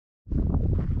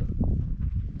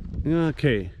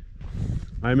Okay,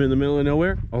 I'm in the middle of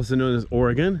nowhere, also known as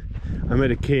Oregon. I'm at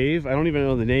a cave. I don't even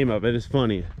know the name of it. It's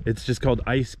funny. It's just called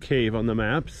Ice Cave on the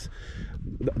maps.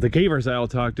 The cavers I'll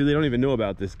talk to, they don't even know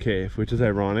about this cave, which is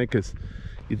ironic because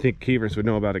you'd think cavers would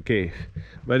know about a cave.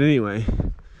 But anyway,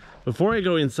 before I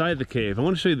go inside the cave, I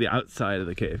want to show you the outside of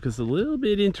the cave because it's a little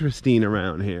bit interesting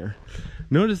around here.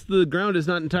 Notice the ground is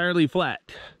not entirely flat.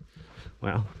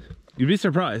 Wow, you'd be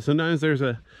surprised. Sometimes there's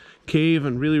a cave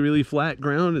and really flat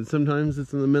ground, and sometimes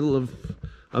it's in the middle of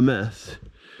a mess.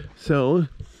 So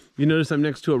you notice I'm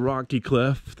next to a rocky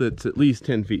cliff that's at least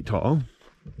 10 feet tall,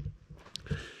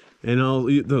 and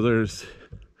though there's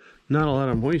not a lot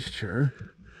of moisture,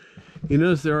 you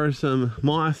notice there are some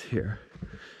moss here.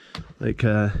 Like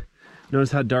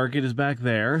notice how dark it is back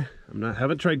there.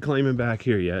 Haven't tried climbing back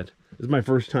here yet. This is my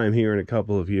first time here in a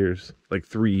couple of years, like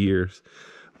 3 years.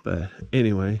 But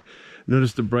anyway,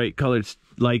 notice the bright colored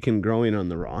lichen growing on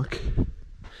the rock.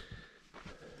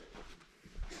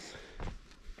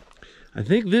 I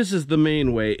think this is the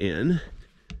main way in.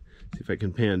 See if I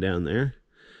can pan down there.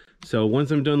 So once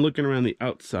I'm done looking around the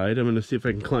outside, I'm going to see if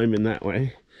I can climb in that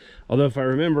way. Although if I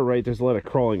remember right, there's a lot of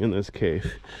crawling in this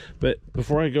cave. But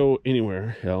before I go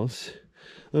anywhere else,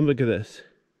 let me look at this.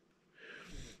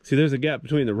 See, there's a gap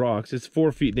between the rocks. It's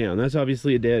 4 feet down. That's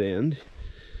obviously a dead end.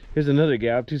 Here's another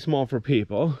gap, too small for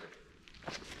people.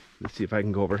 Let's see if I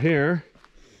can go over here.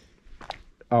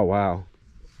 Oh, wow.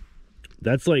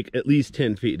 That's like at least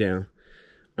 10 feet down.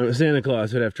 Santa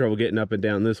Claus would have trouble getting up and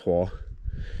down this hole.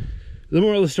 The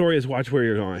moral of the story is watch where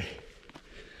you're going.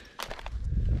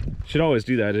 Should always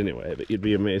do that anyway, but you'd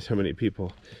be amazed how many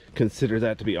people consider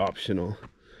that to be optional.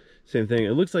 Same thing.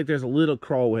 It looks like there's a little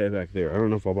crawl way back there. I don't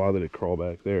know if I'll bother to crawl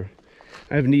back there.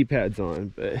 I have knee pads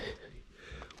on, but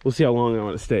we'll see how long I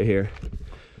want to stay here.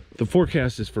 The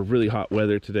forecast is for really hot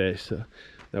weather today, so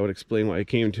that would explain why I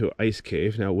came to an ice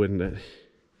cave, now wouldn't it?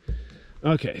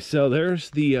 Okay, so there's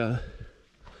the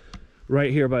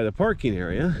right here by the parking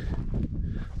area.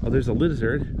 Oh, there's a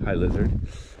lizard. Hi, lizard.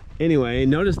 Anyway,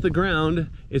 notice the ground.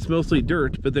 It's mostly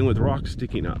dirt, but then with rocks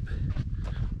sticking up.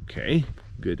 Okay,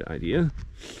 good idea.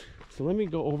 So let me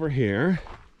go over here.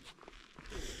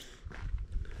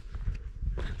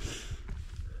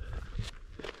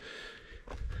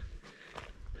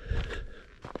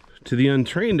 To the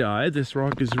untrained eye, this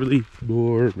rock is really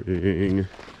boring.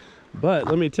 But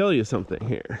let me tell you something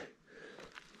here.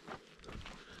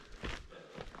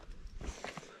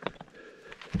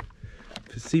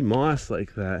 To see moss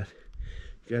like that,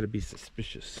 you gotta be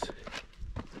suspicious.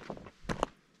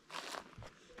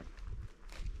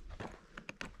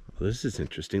 Oh, this is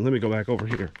interesting. Let me go back over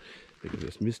here. I think I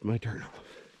just missed my turn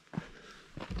off.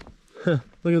 Huh,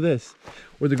 look at this.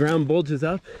 Where the ground bulges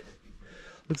up,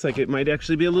 looks like it might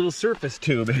actually be a little surface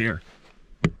tube here.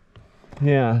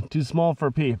 Yeah, too small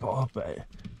for people, but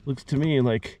looks to me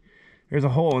like there's a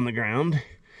hole in the ground.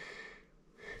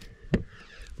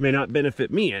 May not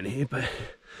benefit me any, but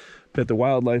bet the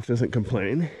wildlife doesn't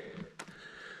complain.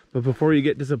 But before you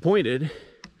get disappointed,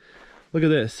 look at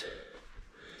this.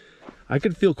 I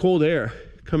could feel cold air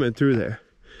coming through there.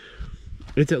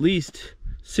 It's at least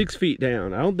 6 feet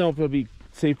down. I don't know if it'll be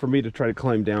safe for me to try to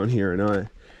climb down here or not.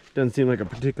 Doesn't seem like a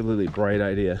particularly bright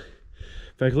idea.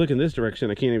 If I could look in this direction,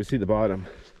 I can't even see the bottom.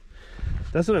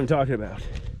 That's what I'm talking about.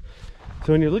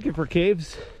 So when you're looking for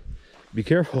caves, be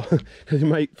careful, because you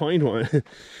might find one.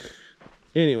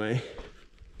 Anyway.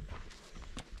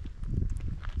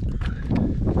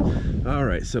 All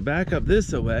right, so back up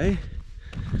this way.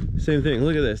 Same thing,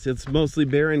 look at this. It's mostly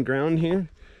barren ground here.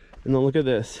 And then look at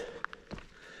this.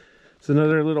 It's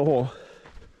another little hole.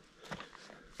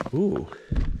 Ooh.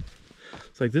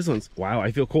 It's like this one's, wow,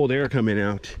 I feel cold air coming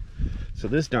out. So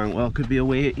this darn well could be a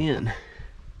way in.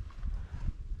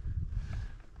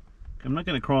 I'm not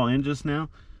gonna crawl in just now.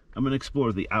 I'm gonna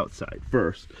explore the outside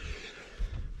first.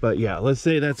 But yeah, let's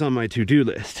say that's on my to-do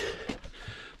list.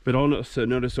 But also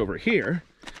notice over here,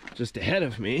 just ahead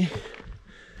of me,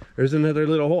 there's another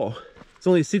little hole. It's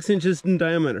only 6 inches in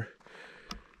diameter.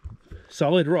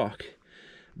 Solid rock.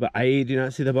 But I do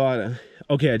not see the bottom.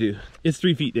 Okay, I do. It's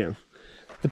 3 feet down.